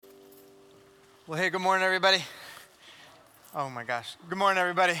Well, hey, good morning, everybody. Oh my gosh. Good morning,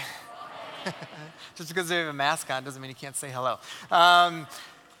 everybody. Just because they have a mask on doesn't mean you can't say hello.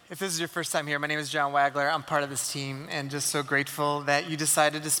 If this is your first time here, my name is John Wagler. I'm part of this team and just so grateful that you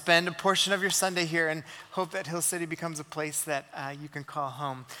decided to spend a portion of your Sunday here and hope that Hill City becomes a place that you can call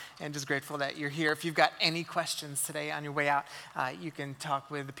home. And just grateful that you're here. If you've got any questions today on your way out, you can talk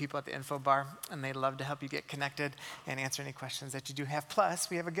with the people at the info bar and they'd love to help you get connected and answer any questions that you do have. Plus,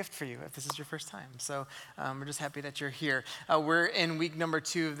 we have a gift for you if this is your first time. So we're just happy that you're here. We're in week number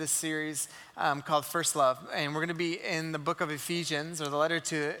 2 of this series called First Love. And we're going to be in the book of Ephesians, or the letter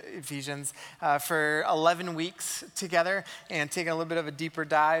to Ephesians, for 11 weeks together and taking a little bit of a deeper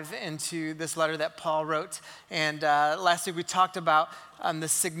dive into this letter that Paul wrote. And last week we talked about the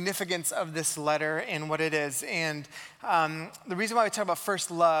significance of this letter and what it is. And the reason why we talk about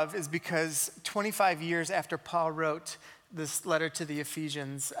first love is because 25 years after Paul wrote this letter to the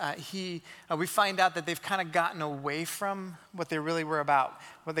Ephesians, we find out that they've kind of gotten away from what they really were about,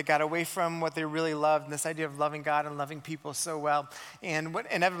 what they got away from, what they really loved, and this idea of loving God and loving people so well. And what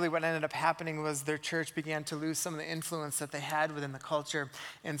ended up happening was their church began to lose some of the influence that they had within the culture.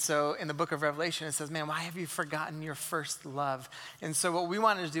 And so in the book of Revelation, it says, man, why have you forgotten your first love? And so what we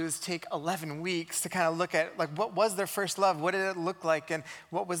wanted to do is take 11 weeks to kind of look at, like, what was their first love? What did it look like? And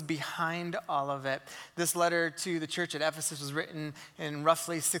what was behind all of it? This letter to the church at Ephesus was written in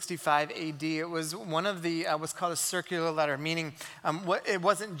roughly 65 AD. It was one of the, what's called a circular letter, meaning it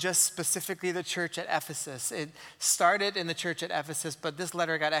wasn't just specifically the church at Ephesus. It started in the church at Ephesus, but this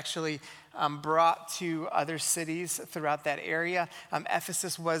letter got actually brought to other cities throughout that area.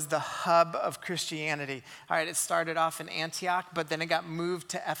 Ephesus was the hub of Christianity. All right, it started off in Antioch, but then it got moved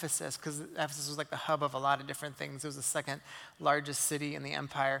to Ephesus because Ephesus was like the hub of a lot of different things. It was the second largest city in the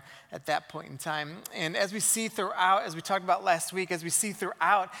empire at that point in time. And as we see throughout, as we talked about last week, as we see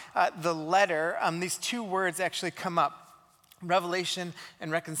throughout the letter, these two words actually come up. Revelation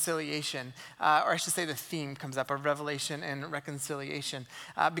and reconciliation, or I should say the theme comes up of revelation and reconciliation.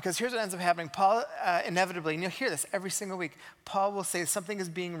 Because here's what ends up happening. Paul, inevitably, and you'll hear this every single week, Paul will say something is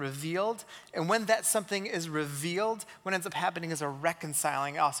being revealed, and when that something is revealed, what ends up happening is a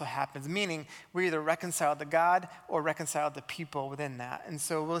reconciling also happens, meaning we're either reconciled to God or reconciled to people within that. And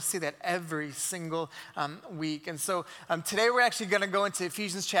so we'll see that every single week. And so today we're actually going to go into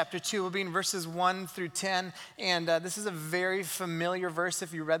Ephesians chapter 2. We'll be in verses 1 through 10, and this is a very familiar verse.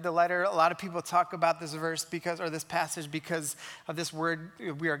 If you read the letter, a lot of people talk about this verse this passage because of this word,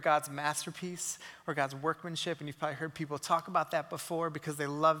 we are God's masterpiece or God's workmanship. And you've probably heard people talk about that before because they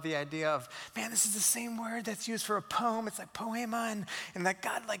love the idea of, man, this is the same word that's used for a poem. It's like poema, and that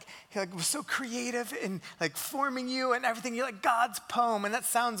God he was so creative in like forming you and everything. You're like God's poem, and that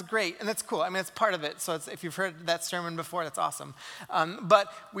sounds great, and that's cool. I mean, it's part of it. So if you've heard that sermon before, that's awesome.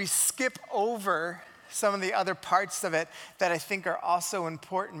 But we skip over some of the other parts of it that I think are also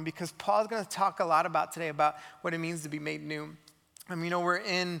important because Paul's going to talk a lot about today about what it means to be made new. We're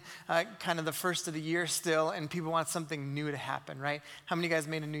in kind of the first of the year still, and people want something new to happen, right? How many of you guys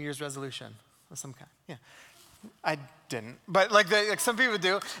made a New Year's resolution of some kind? Yeah. I didn't, but some people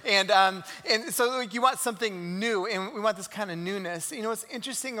do, and so you want something new, and we want this kind of newness. What's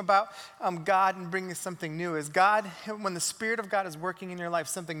interesting about God and bringing something new is God, when the Spirit of God is working in your life,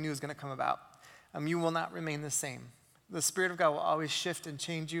 something new is going to come about. You will not remain the same. The Spirit of God will always shift and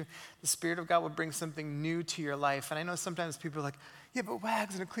change you. The Spirit of God will bring something new to your life. And I know sometimes people are like, yeah, but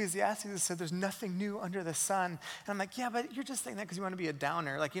Wags in Ecclesiastes it said there's nothing new under the sun. And I'm like, yeah, but you're just saying that because you want to be a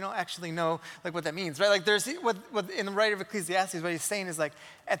downer. Like, you don't actually know what that means, right? Like, there's what in the writer of Ecclesiastes, what he's saying is like,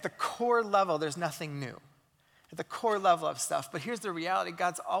 at the core level, there's nothing new. At the core level of stuff. But here's the reality.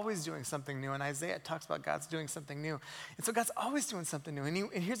 God's always doing something new. And Isaiah talks about God's doing something new. And so God's always doing something new.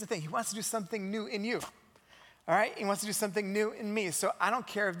 And here's the thing. He wants to do something new in you. All right? He wants to do something new in me. So I don't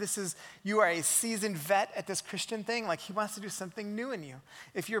care if you are a seasoned vet at this Christian thing. Like, he wants to do something new in you.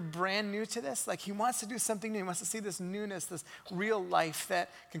 If you're brand new to this, he wants to do something new. He wants to see this newness, this real life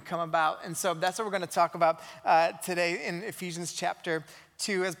that can come about. And so that's what we're going to talk about today in Ephesians chapter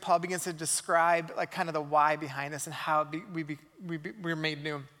 2, as Paul begins to describe kind of the why behind this and how we're made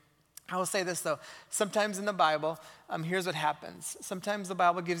new. I will say this though, sometimes in the Bible, here's what happens. Sometimes the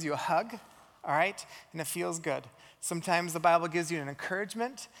Bible gives you a hug, all right, and it feels good. Sometimes the Bible gives you an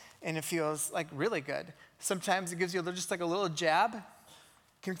encouragement and it feels really good. Sometimes it gives you just a little jab.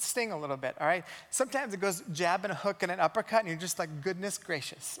 Can sting a little bit, all right? Sometimes it goes jab and a hook and an uppercut, and you're just like, goodness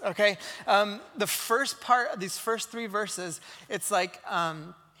gracious, okay? The first part of these first 3 verses, it's like,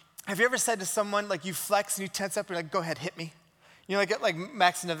 have you ever said to someone, you flex and you tense up, and you're like, go ahead, hit me? You know, like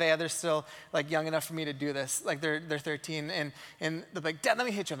Max and Nevaeh, they're still like young enough for me to do this. Like they're 13 and they're like, Dad, let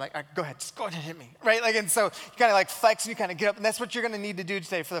me hit you. I'm like, all right, go ahead, just go ahead and hit me, right? Like, and so you kind of like flex and you kind of get up, and that's what you're gonna need to do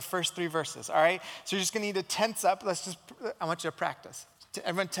today for the first 3 verses, all right? So you're just gonna need to tense up. I want you to practice.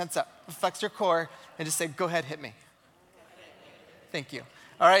 Everyone tense up, flex your core, and just say, go ahead, hit me. Thank you.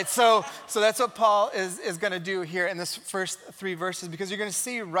 All right, so that's what Paul is going to do here in this first 3 verses, because you're going to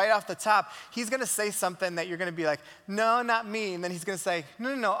see right off the top, he's going to say something that you're going to be like, no, not me. And then he's going to say,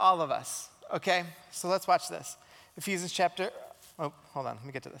 no, all of us. Okay, so let's watch this. Ephesians 2.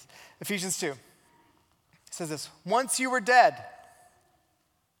 It says this, once you were dead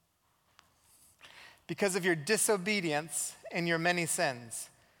because of your disobedience and your many sins.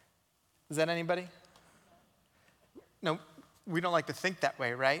 Is that anybody? No. We don't like to think that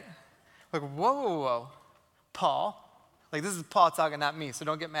way, right? Like, whoa, Paul. Like, this is Paul talking, not me, so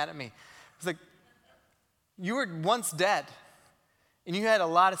don't get mad at me. It's like, you were once dead, and you had a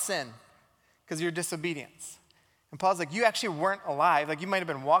lot of sin because of your disobedience. And Paul's like, you actually weren't alive. Like, you might have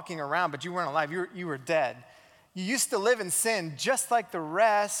been walking around, but you weren't alive. You were dead. You used to live in sin just like the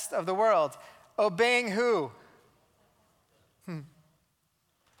rest of the world. Obeying who?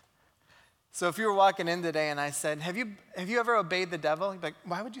 So if you were walking in today and I said, have you ever obeyed the devil? You'd be like,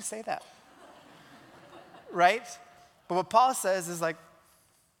 why would you say that? Right? But what Paul says is like,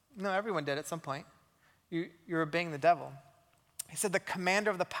 no, everyone did at some point. You're obeying the devil. He said the commander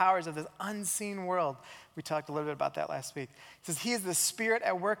of the powers of this unseen world. We talked a little bit about that last week. He says he is the spirit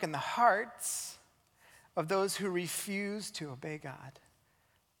at work in the hearts of those who refuse to obey God.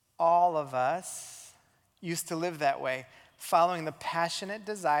 All of us used to live that way, following the passionate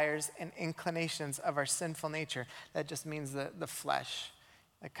desires and inclinations of our sinful nature. That just means the flesh,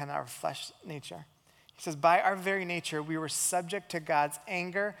 like kind of our flesh nature. He says, by our very nature, we were subject to God's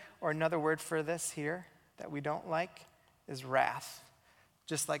anger, or another word for this here that we don't like is wrath,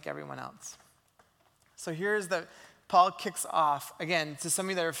 just like everyone else. So Paul kicks off, again, to some of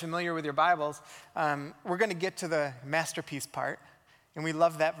you that are familiar with your Bibles, we're going to get to the masterpiece part, and we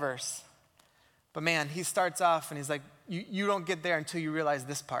love that verse. But man, he starts off and he's like, you don't get there until you realize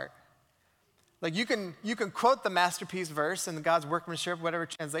this part. Like you can quote the masterpiece verse in God's workmanship, whatever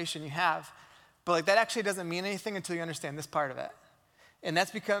translation you have, but like that actually doesn't mean anything until you understand this part of it. And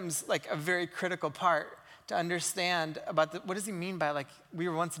that becomes like a very critical part to understand about what does he mean by like we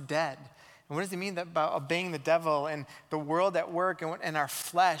were once dead? And what does he mean about obeying the devil and the world at work and our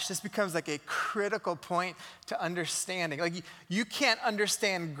flesh? This becomes like a critical point to understanding. Like you can't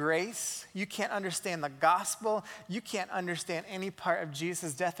understand grace. You can't understand the gospel. You can't understand any part of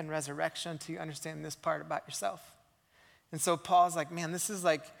Jesus' death and resurrection until you understand this part about yourself. And so Paul's like, man, this is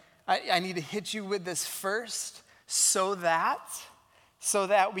like, I need to hit you with this first so that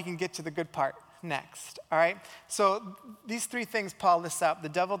we can get to the good part next, all right? So these 3 things Paul lists out, the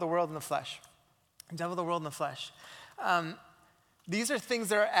devil, the world, and the flesh. The devil, the world, and the flesh. These are things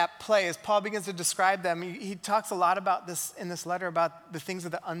that are at play. As Paul begins to describe them, he talks a lot about this in this letter, about the things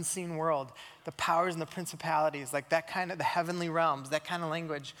of the unseen world, the powers and the principalities, like that kind of, the heavenly realms, that kind of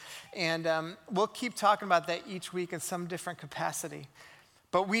language. And we'll keep talking about that each week in some different capacity.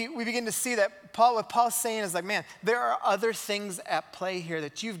 But we begin to see that what Paul's saying is like, man, there are other things at play here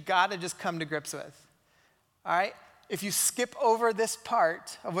that you've got to just come to grips with, all right? If you skip over this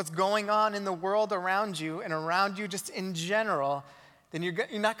part of what's going on in the world around you and around you just in general, then you're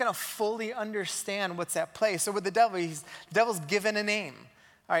not going to fully understand what's at play. So with the devil, the devil's given a name,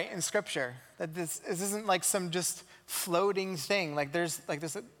 all right, in Scripture. That this isn't like some just floating thing. Like there's like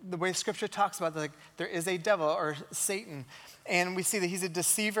this, the way Scripture talks about, like there is a devil or Satan. And we see that he's a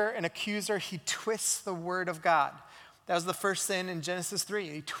deceiver, an accuser. He twists the word of God. That was the first sin in Genesis 3.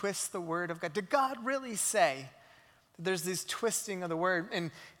 He twists the word of God. Did God really say that there's this twisting of the word?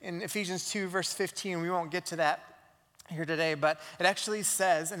 In Ephesians 2, verse 15, we won't get to that here today, but it actually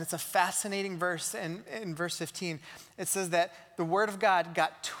says, and it's a fascinating verse in verse 15, it says that the word of God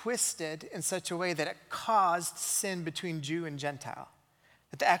got twisted in such a way that it caused sin between Jew and Gentile.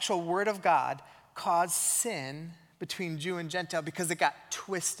 That the actual word of God caused sin between Jew and Gentile because it got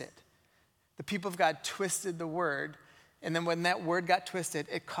twisted. The people of God twisted the word, and then when that word got twisted,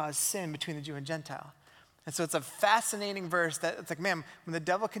 it caused sin between the Jew and Gentile. And so it's a fascinating verse that it's like, man, when the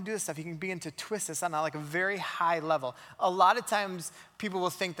devil can do this stuff, he can begin to twist this on like a very high level. A lot of times people will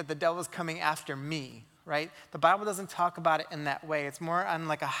think that the devil's coming after me, right? The Bible doesn't talk about it in that way. It's more on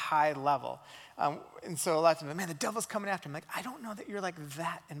like a high level. And so a lot of times, man, the devil's coming after me. Like, I don't know that you're like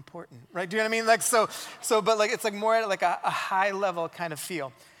that important, right? Do you know what I mean? Like, but like, it's like more at like a high level kind of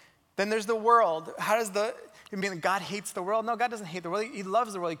feel. Then there's the world. God hates the world? No, God doesn't hate the world. He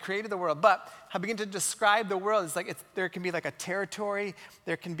loves the world. He created the world. But I begin to describe the world. It's like there can be like a territory.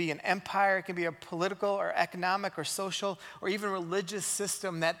 There can be an empire. It can be a political or economic or social or even religious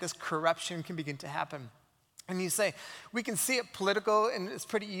system that this corruption can begin to happen. And you say, we can see it political, and it's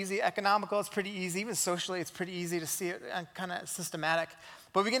pretty easy. Economical, it's pretty easy. Even socially, it's pretty easy to see it kind of systematic.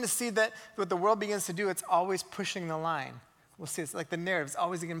 But we begin to see that what the world begins to do, it's always pushing the line. We'll see it's like the narrative is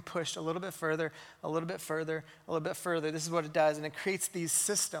always getting pushed a little bit further, a little bit further, a little bit further. This is what it does, and it creates these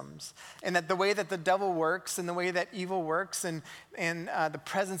systems. And that the way that the devil works and the way that evil works and the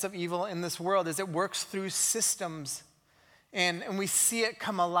presence of evil in this world is it works through systems. And we see it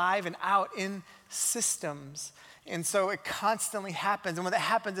come alive and out in systems. And so it constantly happens. And what that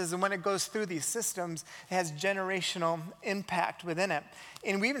happens is when it goes through these systems, it has generational impact within it.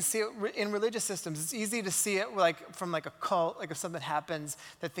 And we even see it in religious systems. It's easy to see it like from like a cult, like if something happens,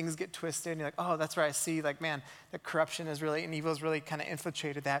 that things get twisted. And you're like, oh, that's where I see like, man, that corruption is really, and evil has really kind of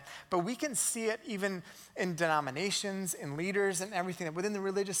infiltrated that. But we can see it even in denominations, in leaders and everything. That within the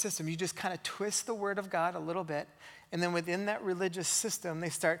religious system, you just kind of twist the word of God a little bit. And then within that religious system, they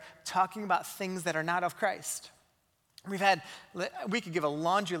start talking about things that are not of Christ. We could give a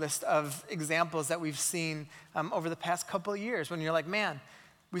laundry list of examples that we've seen over the past couple of years when you're like, man,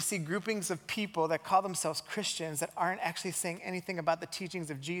 we see groupings of people that call themselves Christians that aren't actually saying anything about the teachings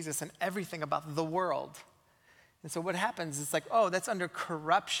of Jesus and everything about the world. And so what happens is like, oh, that's under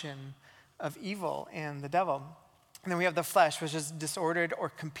corruption of evil and the devil. And then we have the flesh, which is disordered or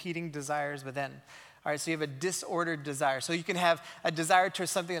competing desires within. All right, so you have a disordered desire. So you can have a desire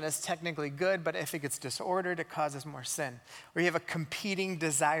towards something that is technically good, but if it gets disordered, it causes more sin. Or you have a competing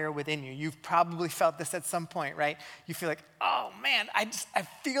desire within you. You've probably felt this at some point, right? You feel like, oh man, I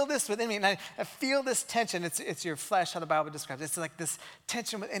feel this within me, and I feel this tension. It's your flesh, how the Bible describes it. It's like this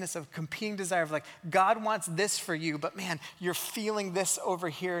tension within us of competing desire of like, God wants this for you, but man, you're feeling this over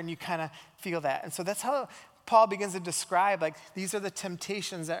here, and you kind of feel that. And so that's how Paul begins to describe, like, these are the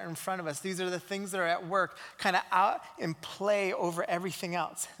temptations that are in front of us. These are the things that are at work, kind of out in play over everything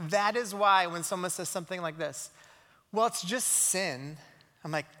else. That is why when someone says something like this, well, it's just sin,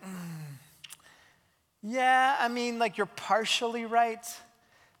 I'm like, yeah, I mean, like, you're partially right,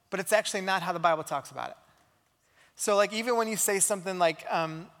 but it's actually not how the Bible talks about it. So, like, even when you say something like,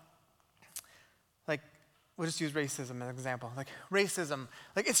 we'll just use racism as an example. Like, racism,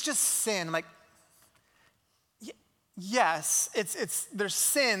 like, it's just sin. I'm like, yes, there's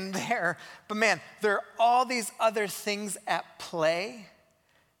sin there, but man, there are all these other things at play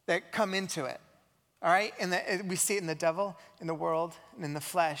that come into it. All right, and we see it in the devil, in the world, and in the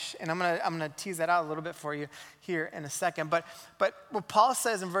flesh. And I'm gonna tease that out a little bit for you here in a second. But what Paul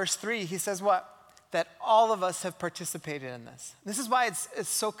says in verse 3, he says what? That all of us have participated in this. This is why it's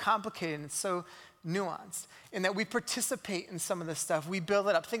so complicated and it's so nuanced, in that we participate in some of this stuff. We build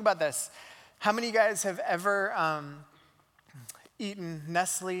it up. Think about this. How many of you guys have ever eaten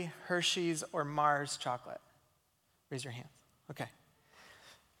Nestle, Hershey's, or Mars chocolate? Raise your hands. Okay.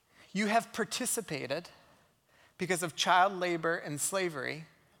 You have participated because of child labor and slavery.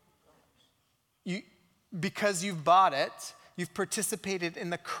 Because you've bought it, you've participated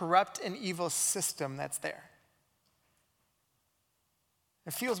in the corrupt and evil system that's there.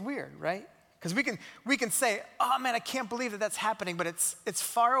 It feels weird, right? Because we can say, oh man, I can't believe that that's happening, but it's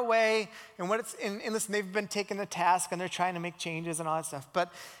far away, and listen, they've been taken to task and they're trying to make changes and all that stuff.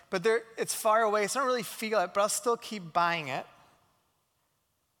 But it's far away, so I don't really feel it, but I'll still keep buying it.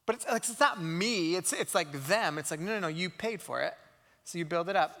 But it's not me, it's like them. It's like, no, you paid for it, so you build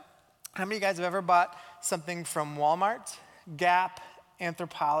it up. How many of you guys have ever bought something from Walmart, Gap,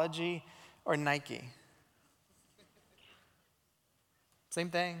 Anthropologie, or Nike?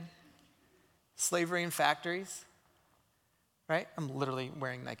 Same thing. Slavery in factories, right? I'm literally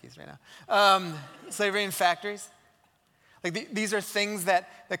wearing Nikes right now. Slavery in factories. Like these are things that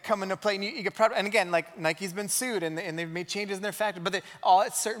come into play. And you get proud. And again, like Nike's been sued and they've made changes in their factory. But all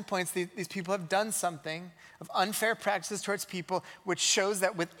at certain points, these people have done something of unfair practices towards people, which shows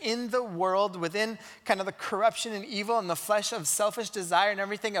that within the world, within kind of the corruption and evil and the flesh of selfish desire and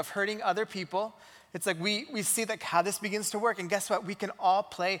everything of hurting other people, it's like we see like how this begins to work. And guess what? We can all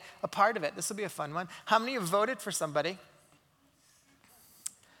play a part of it. This will be a fun one. How many have voted for somebody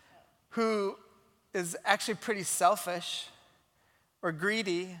who is actually pretty selfish or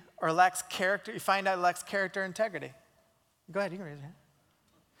greedy or lacks character? You find out lacks character or integrity. Go ahead, you can raise your hand.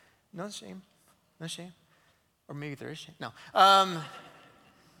 No shame. No shame. Or maybe there is shame. No.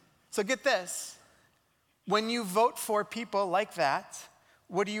 So get this. When you vote for people like that,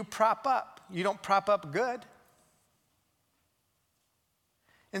 what do you prop up? You don't prop up good.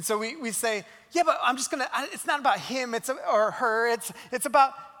 And so we say, yeah, but it's not about him or her, it's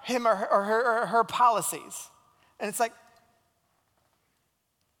about him or her policies. And it's like,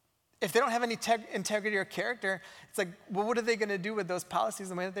 if they don't have any integrity or character, it's like, well, what are they going to do with those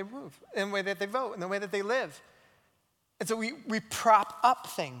policies in the way that they move, in the way that they vote, in the way that they live? And so we prop up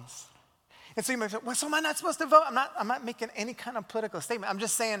things. And so you might say, well, so am I not supposed to vote? I'm not making any kind of political statement. I'm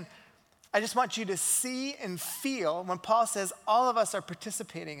just saying, I just want you to see and feel when Paul says all of us are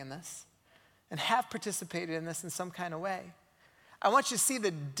participating in this and have participated in this in some kind of way. I want you to see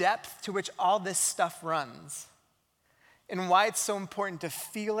the depth to which all this stuff runs and why it's so important to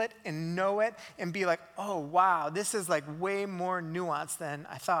feel it and know it and be like, oh, wow, this is like way more nuanced than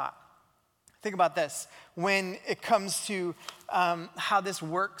I thought. Think about this. When it comes to how this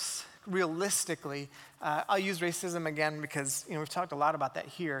works realistically, I'll use racism again because we've talked a lot about that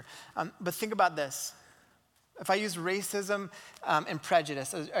here. But think about this. If I use racism and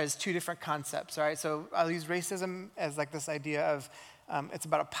prejudice as two different concepts, all right? So I'll use racism as like this idea of it's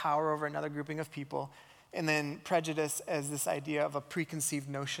about a power over another grouping of people. And then prejudice as this idea of a preconceived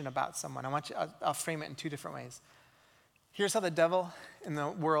notion about someone. I'll frame it in two different ways. Here's how the devil in the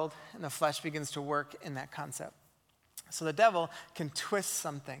world and the flesh begins to work in that concept. So the devil can twist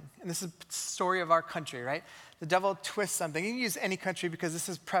something. And this is the story of our country, right? The devil twists something. You can use any country because this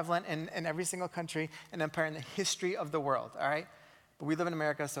is prevalent in every single country and empire in the history of the world, all right? But we live in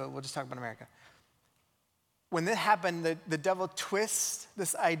America, so we'll just talk about America. When this happened, the devil twists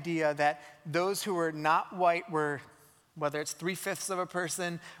this idea that those who were not white were, whether it's 3/5 of a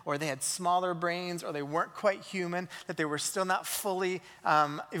person, or they had smaller brains, or they weren't quite human, that they were still not fully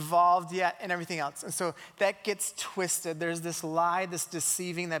evolved yet, and everything else. And so that gets twisted. There's this lie, this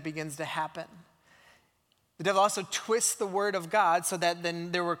deceiving that begins to happen. The devil also twists the word of God so that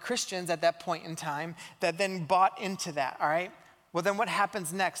then there were Christians at that point in time that then bought into that, all right? Well, then what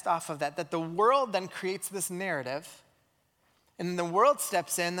happens next off of that? That the world then creates this narrative, and then the world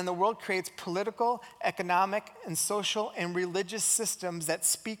steps in, and the world creates political, economic, and social and religious systems that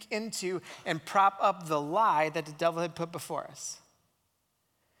speak into and prop up the lie that the devil had put before us.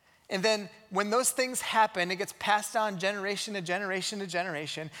 And then when those things happen, it gets passed on generation to generation to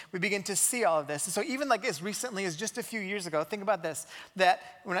generation. We begin to see all of this. And so even like as recently as just a few years ago, think about this, that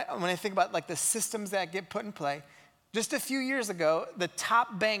when I think about like the systems that get put in play, just a few years ago, the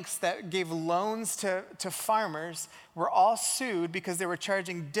top banks that gave loans to farmers were all sued because they were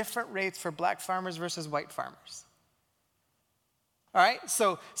charging different rates for black farmers versus white farmers. All right?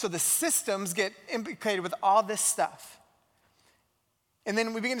 So the systems get implicated with all this stuff. And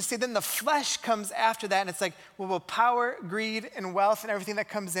then we begin to see, then the flesh comes after that, and it's like, well, power, greed, and wealth, and everything that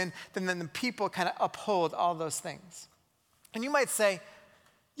comes in, then the people kind of uphold all those things. And you might say,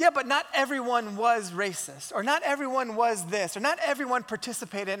 yeah, but not everyone was racist, or not everyone was this, or not everyone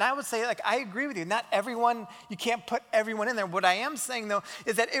participated. And I would say, like, I agree with you. Not everyone, you can't put everyone in there. What I am saying, though,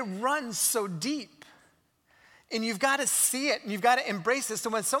 is that it runs so deep. And you've got to see it, and you've got to embrace it. So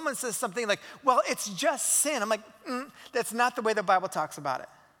when someone says something like, well, it's just sin, I'm like, that's not the way the Bible talks about it.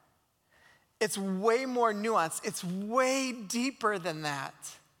 It's way more nuanced. It's way deeper than that.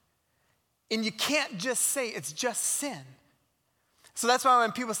 And you can't just say it's just sin. So that's why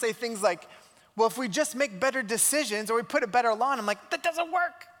when people say things like, well, if we just make better decisions or we put a better law on, I'm like, that doesn't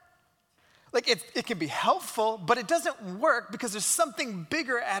work. Like it can be helpful, but it doesn't work because there's something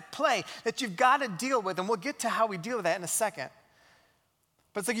bigger at play that you've got to deal with. And we'll get to how we deal with that in a second.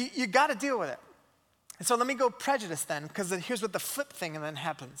 But it's like you got to deal with it. And so let me go prejudice then, because here's what the flip thing and then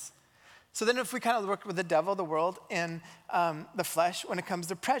happens. So then if we kind of work with the devil, the world, and the flesh when it comes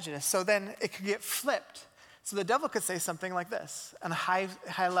to prejudice, so then it could get flipped. So the devil could say something like this on a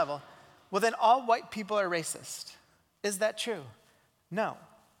high level. Well, then all white people are racist. Is that true? No.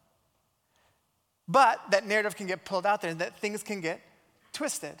 But that narrative can get pulled out there, and that things can get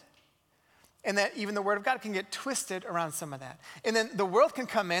twisted. And that even the word of God can get twisted around some of that. And then the world can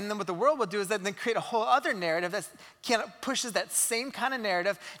come in, and then what the world will do is then create a whole other narrative that kind of pushes that same kind of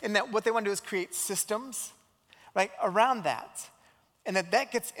narrative, and that what they want to do is create systems, right, around that. And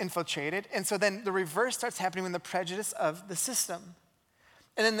that gets infiltrated, and so then the reverse starts happening when the prejudice of the system.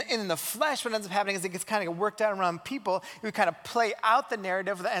 And then in the flesh, what ends up happening is it gets kind of worked out around people who kind of play out the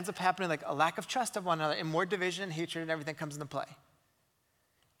narrative that ends up happening like a lack of trust of one another, and more division and hatred and everything comes into play.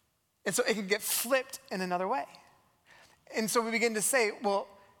 And so it can get flipped in another way. And so we begin to say, well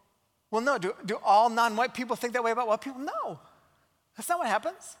no, do all non-white people think that way about white people? No, that's not what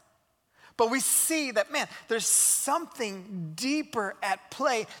happens. But we see that, man, there's something deeper at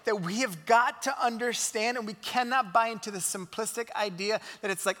play that we have got to understand, and we cannot buy into the simplistic idea that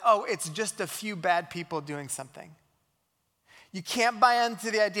it's like, oh, it's just a few bad people doing something. You can't buy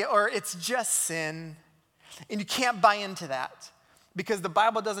into the idea, or it's just sin. And you can't buy into that because the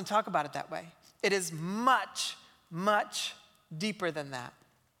Bible doesn't talk about it that way. It is much, much deeper than that.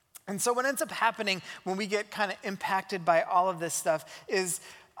 And so what ends up happening when we get kind of impacted by all of this stuff is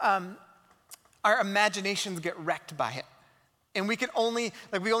our imaginations get wrecked by it. And we can only,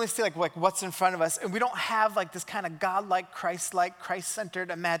 we only see like what's in front of us. And we don't have like this kind of God-like, Christ-centered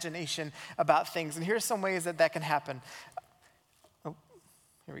imagination about things. And here's some ways that that can happen. Oh,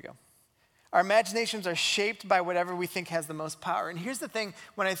 here we go. Our imaginations are shaped by whatever we think has the most power. And here's the thing,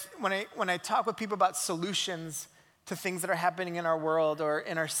 when I talk with people about solutions to things that are happening in our world or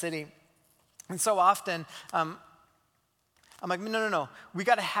in our city, and so often, I'm like, no. We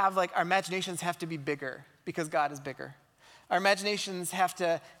got to have our imaginations have to be bigger because God is bigger. Our imaginations have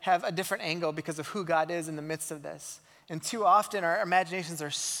to have a different angle because of who God is in the midst of this. And too often, our imaginations are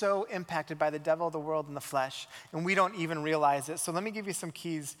so impacted by the devil, the world, and the flesh, and we don't even realize it. So let me give you some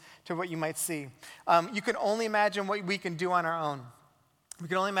keys to what you might see. You can only imagine what we can do on our own. We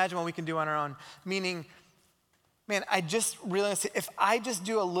can only imagine what we can do on our own, meaning, man, I just realized if I just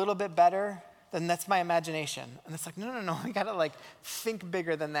do a little bit better, then that's my imagination. And it's like, no, we gotta think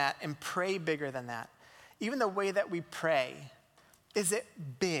bigger than that and pray bigger than that. Even the way that we pray, is it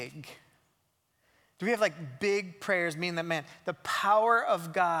big? Do we have big prayers, meaning that, man, the power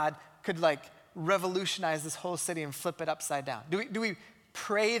of God could revolutionize this whole city and flip it upside down? Do we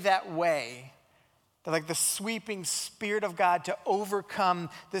pray that way? That the sweeping Spirit of God to overcome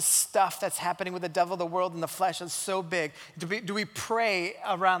this stuff that's happening with the devil, the world, and the flesh is so big. Do we pray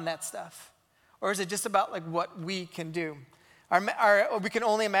around that stuff? Or is it just about what we can do? We can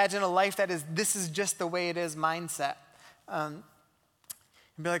only imagine a life that is, this is just the way it is mindset. And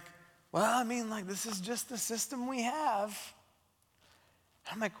be like, well, this is just the system we have.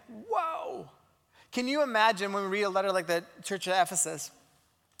 I'm like, whoa. Can you imagine when we read a letter like the church of Ephesus?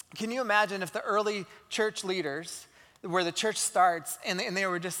 Can you imagine if the early church leaders, where the church starts, and they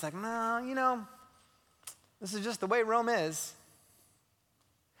were just like, no, this is just the way Rome is.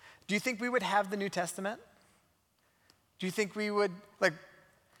 Do you think we would have the New Testament? Do you think we would,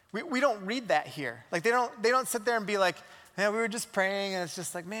 we don't read that here. They don't sit there and be like, yeah, we were just praying, and it's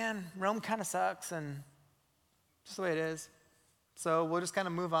just man, Rome kind of sucks, and just the way it is. So we'll just kind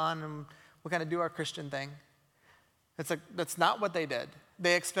of move on, and we'll kind of do our Christian thing. It's that's not what they did.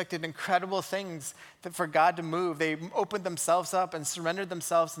 They expected incredible things for God to move. They opened themselves up and surrendered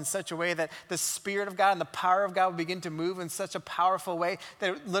themselves in such a way that the Spirit of God and the power of God would begin to move in such a powerful way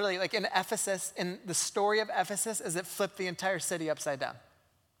that it literally, in Ephesus, in the story of Ephesus, is it flipped the entire city upside down.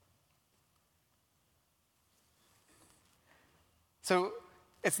 So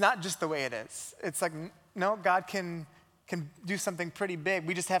it's not just the way it is. It's no, God can do something pretty big.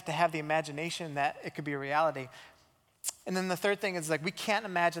 We just have to have the imagination that it could be a reality. And then the third thing is we can't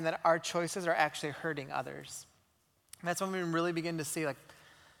imagine that our choices are actually hurting others. And that's when we really begin to see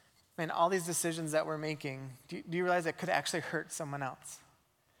man, all these decisions that we're making, do you realize it could actually hurt someone else?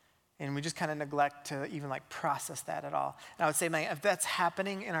 And we just kind of neglect to even process that at all. And I would say, man, if that's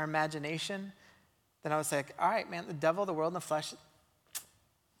happening in our imagination, then I would say, all right, man, the devil, the world, and the flesh,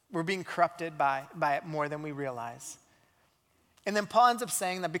 we're being corrupted by it more than we realize. And then Paul ends up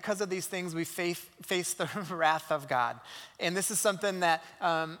saying that because of these things, we face the wrath of God. And this is something that,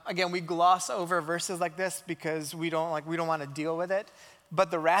 again, we gloss over verses like this because we don't want to deal with it. But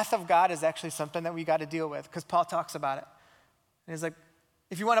the wrath of God is actually something that we got to deal with because Paul talks about it. And he's like,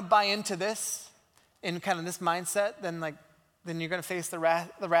 if you want to buy into this, in kind of this mindset, then you're going to face the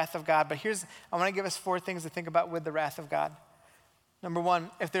wrath of God. But I want to give us 4 things to think about with the wrath of God. Number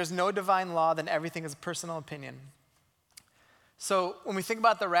 1, if there's no divine law, then everything is a personal opinion. So when we think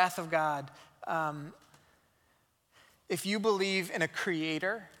about the wrath of God, if you believe in a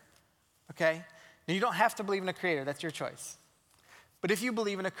creator, okay, now you don't have to believe in a creator, that's your choice. But if you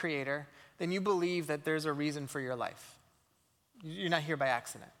believe in a creator, then you believe that there's a reason for your life. You're not here by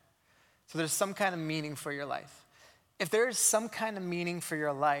accident. So there's some kind of meaning for your life. If there's some kind of meaning for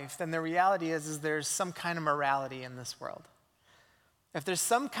your life, then the reality is there's some kind of morality in this world. If there's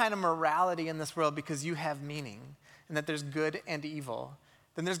some kind of morality in this world because you have meaning, and that there's good and evil,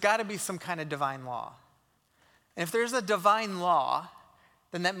 then there's got to be some kind of divine law. And if there's a divine law,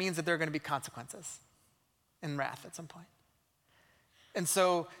 then that means that there are going to be consequences and wrath at some point. And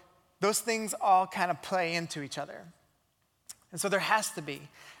so those things all kind of play into each other. And so there has to be.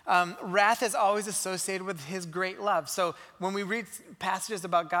 Wrath is always associated with his great love. So when we read passages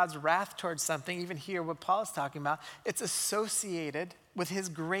about God's wrath towards something, even here what Paul is talking about, it's associated with his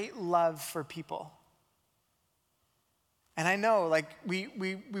great love for people. And I know, like, we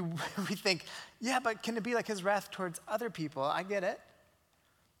think, yeah, but can it be like his wrath towards other people? I get it.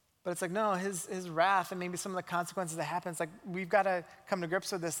 But it's like, no, his wrath and maybe some of the consequences that happen, it's like, we've got to come to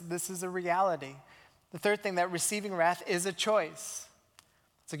grips with this. This is a reality. The third thing, that receiving wrath is a choice.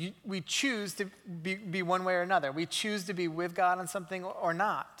 It's like we choose to be one way or another. We choose to be with God on something or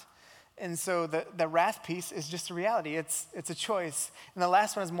not. And so the wrath piece is just a reality. It's a choice. And the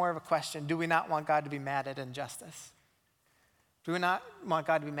last one is more of a question. Do we not want God to be mad at injustice? Do we not want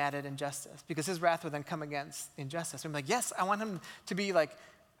God to be mad at injustice? Because his wrath would then come against injustice. I'm like, yes, I want him to be like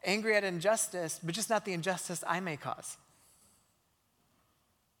angry at injustice, but just not the injustice I may cause.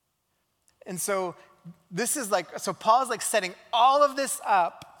 And so this is like, so Paul's like setting all of this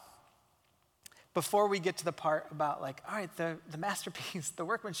up before we get to the part about like, all right, the masterpiece, the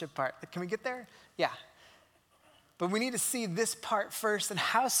workmanship part. Like, can we get there? Yeah. But we need to see this part first and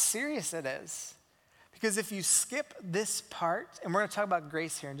how serious it is. Because if you skip this part, and we're going to talk about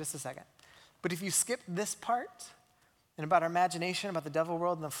grace here in just a second, but if you skip this part and about our imagination, about the devil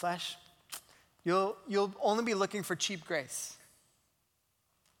world and the flesh, you'll only be looking for cheap grace.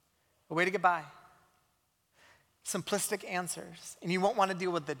 A way to get by. Simplistic answers. And you won't want to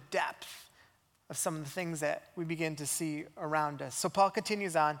deal with the depth of some of the things that we begin to see around us. So Paul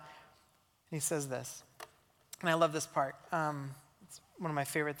continues on, and he says this. And I love this part. It's one of my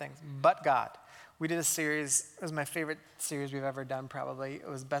favorite things. But God. We did a series, it was my favorite series we've ever done probably. It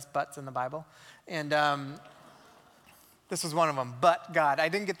was Best Butts in the Bible. And this was one of them, but God. I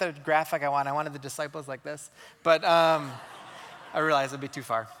didn't get the graphic I wanted the disciples like this. But I realized it'd be too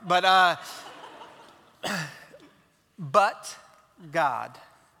far. But God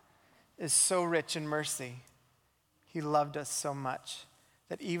is so rich in mercy. He loved us so much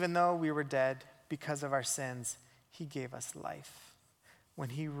that even though we were dead because of our sins, he gave us life. When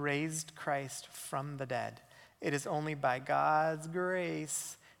he raised Christ from the dead, it is only by God's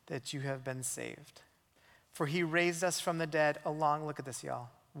grace that you have been saved. For he raised us from the dead along, look at this, y'all,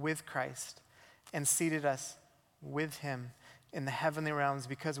 with Christ, and seated us with him in the heavenly realms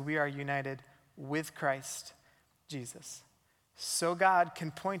because we are united with Christ Jesus. So God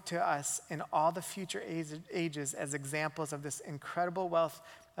can point to us in all the future ages as examples of this incredible wealth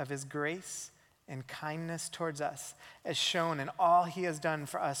of his grace and kindness towards us, as shown in all he has done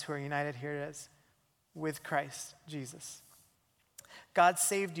for us who are united, here it is, with Christ Jesus. God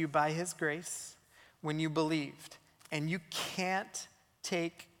saved you by his grace when you believed, and you can't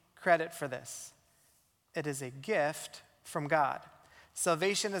take credit for this. It is a gift from God.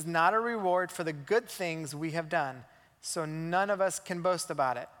 Salvation is not a reward for the good things we have done, so none of us can boast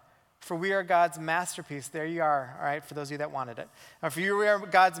about it. For we are God's masterpiece. There you are, all right, for those of you that wanted it. For you are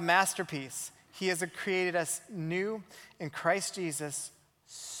God's masterpiece. He has created us new in Christ Jesus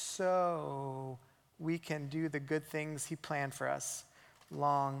so we can do the good things he planned for us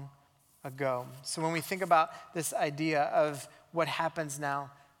long ago. So when we think about this idea of what happens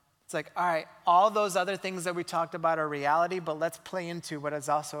now, it's like, all right, all those other things that we talked about are reality, but let's play into what is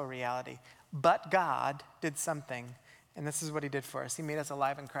also a reality. But God did something, and this is what he did for us. He made us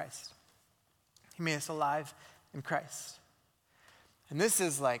alive in Christ. He made us alive in Christ. And this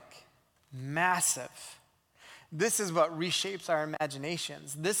is like massive. This is what reshapes our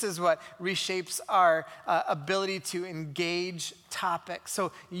imaginations. This is what reshapes our ability to engage topics.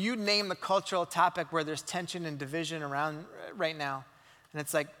 So you name the cultural topic where there's tension and division around right now. And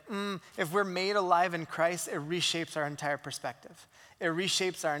it's like, if we're made alive in Christ, it reshapes our entire perspective. It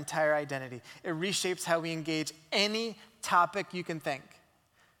reshapes our entire identity. It reshapes how we engage any topic you can think.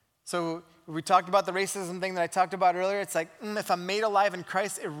 So we talked about the racism thing that I talked about earlier. It's like, if I'm made alive in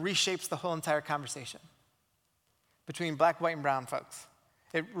Christ, it reshapes the whole entire conversation between black, white, and brown folks.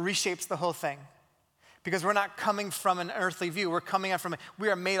 It reshapes the whole thing because we're not coming from an earthly view. We're coming out from, we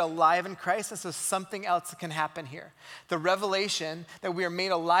are made alive in Christ, and so something else can happen here. The revelation that we are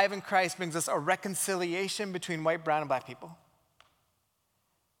made alive in Christ brings us a reconciliation between white, brown, and black people.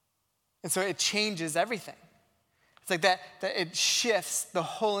 And so it changes everything. It's like that it shifts the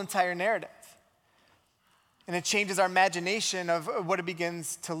whole entire narrative. And it changes our imagination of what it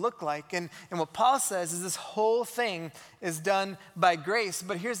begins to look like. And what Paul says is this whole thing is done by grace.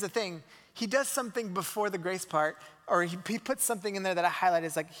 But here's the thing. He does something before the grace part, or he puts something in there that I highlighted.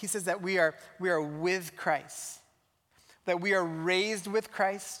 It's like he says that we are with Christ, that we are raised with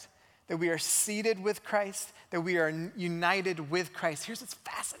Christ, that we are seated with Christ, that we are united with Christ. Here's what's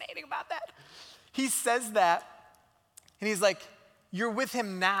fascinating about that. He says that, and he's like, you're with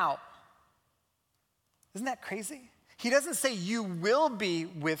him now. Isn't that crazy? He doesn't say you will be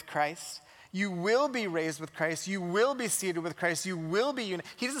with Christ. You will be raised with Christ. You will be seated with Christ. You will be united.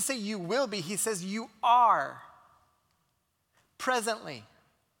 He doesn't say you will be. He says you are. presently.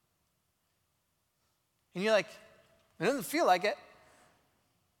 And you're like, it doesn't feel like it.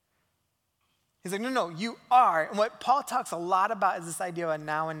 He's like, no, you are. And what Paul talks a lot about is this idea of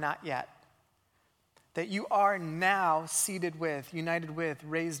now and not yet. That you are now seated with, united with,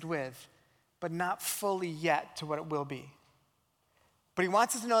 raised with, but not fully yet to what it will be. But he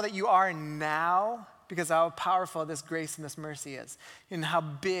wants us to know that you are now because of how powerful this grace and this mercy is and how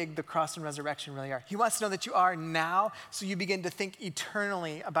big the cross and resurrection really are. He wants to know that you are now so you begin to think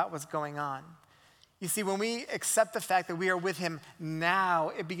eternally about what's going on. You see, when we accept the fact that we are with him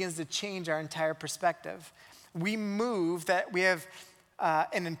now, it begins to change our entire perspective. We move that we have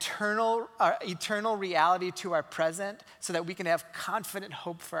an eternal reality to our present so that we can have confident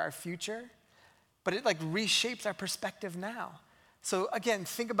hope for our future. But it reshapes our perspective now. So again,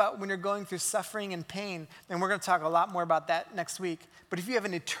 think about when you're going through suffering and pain, and we're going to talk a lot more about that next week. But if you have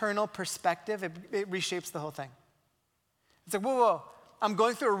an eternal perspective, it reshapes the whole thing. It's like, whoa, I'm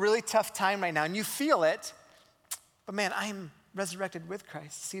going through a really tough time right now, and you feel it, but man, I am resurrected with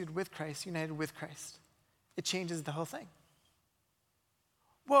Christ, seated with Christ, united with Christ. It changes the whole thing.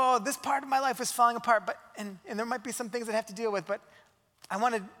 Whoa, this part of my life is falling apart, and there might be some things that I have to deal with, but I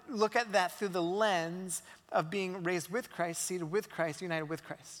want to look at that through the lens of being raised with Christ, seated with Christ, united with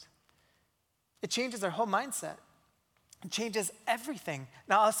Christ. It changes our whole mindset. It changes everything.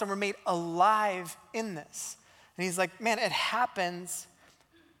 Now all of a sudden we're made alive in this. And he's like, man, it happens.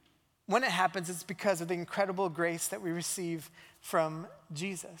 When it happens, it's because of the incredible grace that we receive from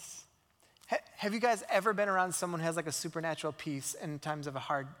Jesus. Have you guys ever been around someone who has a supernatural peace in times of a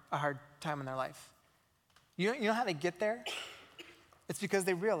hard time in their life? You know how they get there? It's because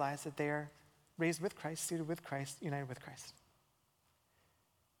they realize that they are raised with Christ, seated with Christ, united with Christ.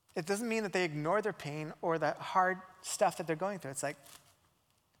 It doesn't mean that they ignore their pain or the hard stuff that they're going through. It's like,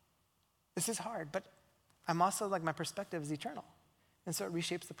 this is hard, but I'm also my perspective is eternal. And so it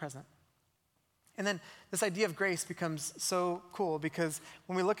reshapes the present. And then this idea of grace becomes so cool because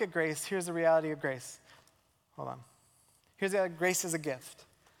when we look at grace, here's the reality of grace. Hold on. Here's the reality. Grace is a gift.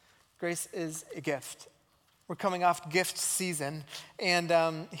 Grace is a gift. We're coming off gift season.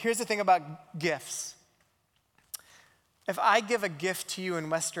 And here's the thing about gifts. If I give a gift to you in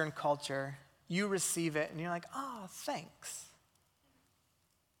Western culture, you receive it and you're like, oh, thanks.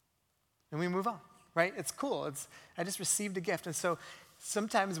 And we move on, right? It's cool. I just received a gift. And so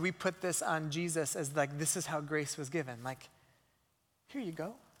sometimes we put this on Jesus as this is how grace was given. Here you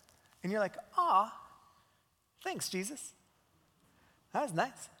go. And you're like, aw, thanks, Jesus. That was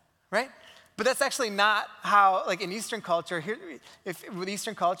nice, right? But that's actually not how, in Eastern culture, with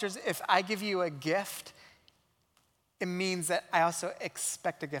Eastern cultures, if I give you a gift, it means that I also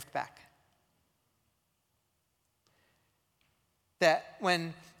expect a gift back. That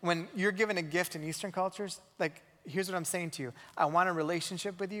when you're given a gift in Eastern cultures, here's what I'm saying to you. I want a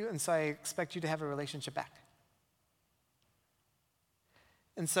relationship with you, and so I expect you to have a relationship back.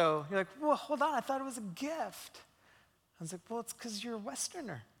 And so you're like, well, hold on, I thought it was a gift. I was like, well, it's because you're a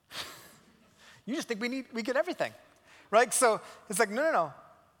Westerner. You just think we get everything, right? So it's no.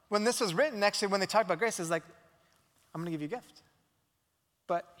 When this was written, actually, when they talked about grace, it's I'm going to give you a gift.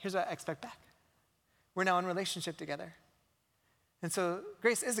 But here's what I expect back. We're now in relationship together. And so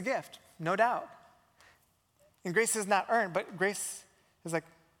grace is a gift, no doubt. And grace is not earned, but grace is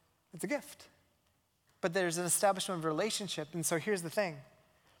it's a gift. But there's an establishment of relationship. And so here's the thing.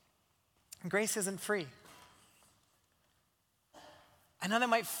 Grace isn't free. I know that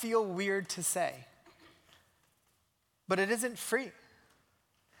might feel weird to say, but it isn't free.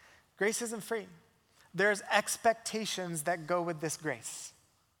 Grace isn't free. There's expectations that go with this grace.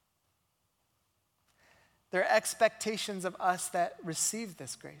 There are expectations of us that receive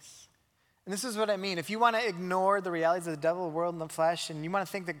this grace. And this is what I mean. If you want to ignore the realities of the devil, the world, and the flesh, and you want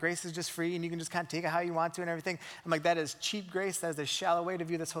to think that grace is just free and you can just kind of take it how you want to and everything, I'm like, that is cheap grace. That is a shallow way to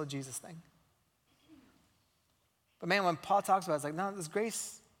view this whole Jesus thing. But man, when Paul talks about it, it's no, this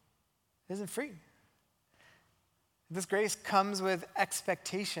grace isn't free. This grace comes with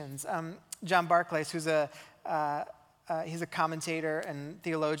expectations. John Barclay, who's he's a commentator and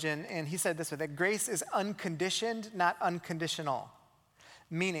theologian, and he said this way, that grace is unconditioned, not unconditional.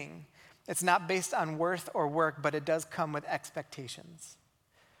 Meaning, it's not based on worth or work, but it does come with expectations.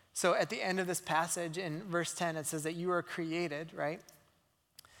 So at the end of this passage, in verse 10, it says that you are created, right?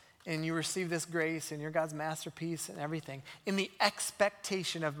 And you receive this grace, and you're God's masterpiece and everything. In the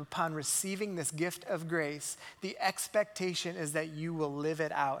expectation of upon receiving this gift of grace, the expectation is that you will live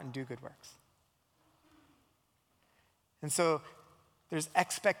it out and do good works. And so there's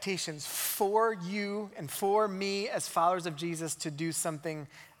expectations for you and for me as followers of Jesus to do something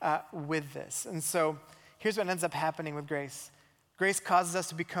with this. And so here's what ends up happening with grace. Grace causes us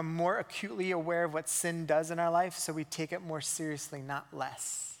to become more acutely aware of what sin does in our life, so we take it more seriously, not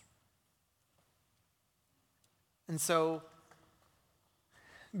less. And so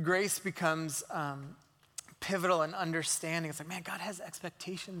grace becomes pivotal in understanding. It's like, man, God has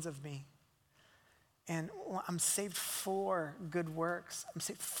expectations of me. And I'm saved for good works. I'm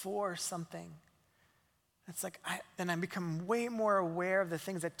saved for something. It's like, then I become way more aware of the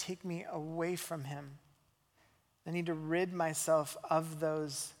things that take me away from him. I need to rid myself of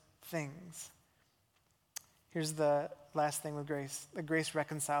those things. Here's the last thing with grace. The grace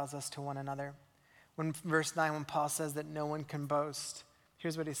reconciles us to one another. When verse 9, when Paul says that no one can boast,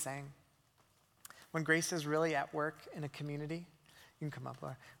 here's what he's saying. When grace is really at work in a community, you can come up,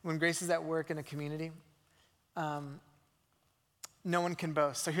 Laura. When grace is at work in a community, no one can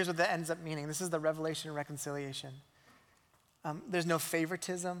boast. So here's what that ends up meaning. This is the revelation and reconciliation. There's no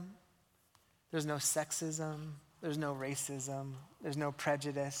favoritism. There's no sexism. There's no racism. There's no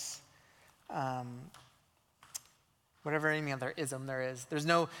prejudice. Whatever any other ism there is. There's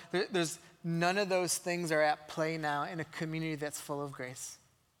none of those things are at play now in a community that's full of grace.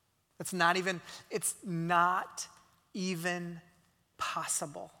 It's not even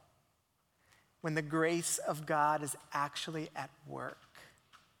possible when the grace of God is actually at work.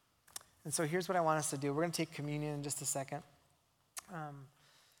 And so here's what I want us to do. We're going to take communion in just a second.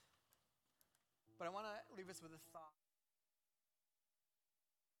 But I want to leave us with a thought.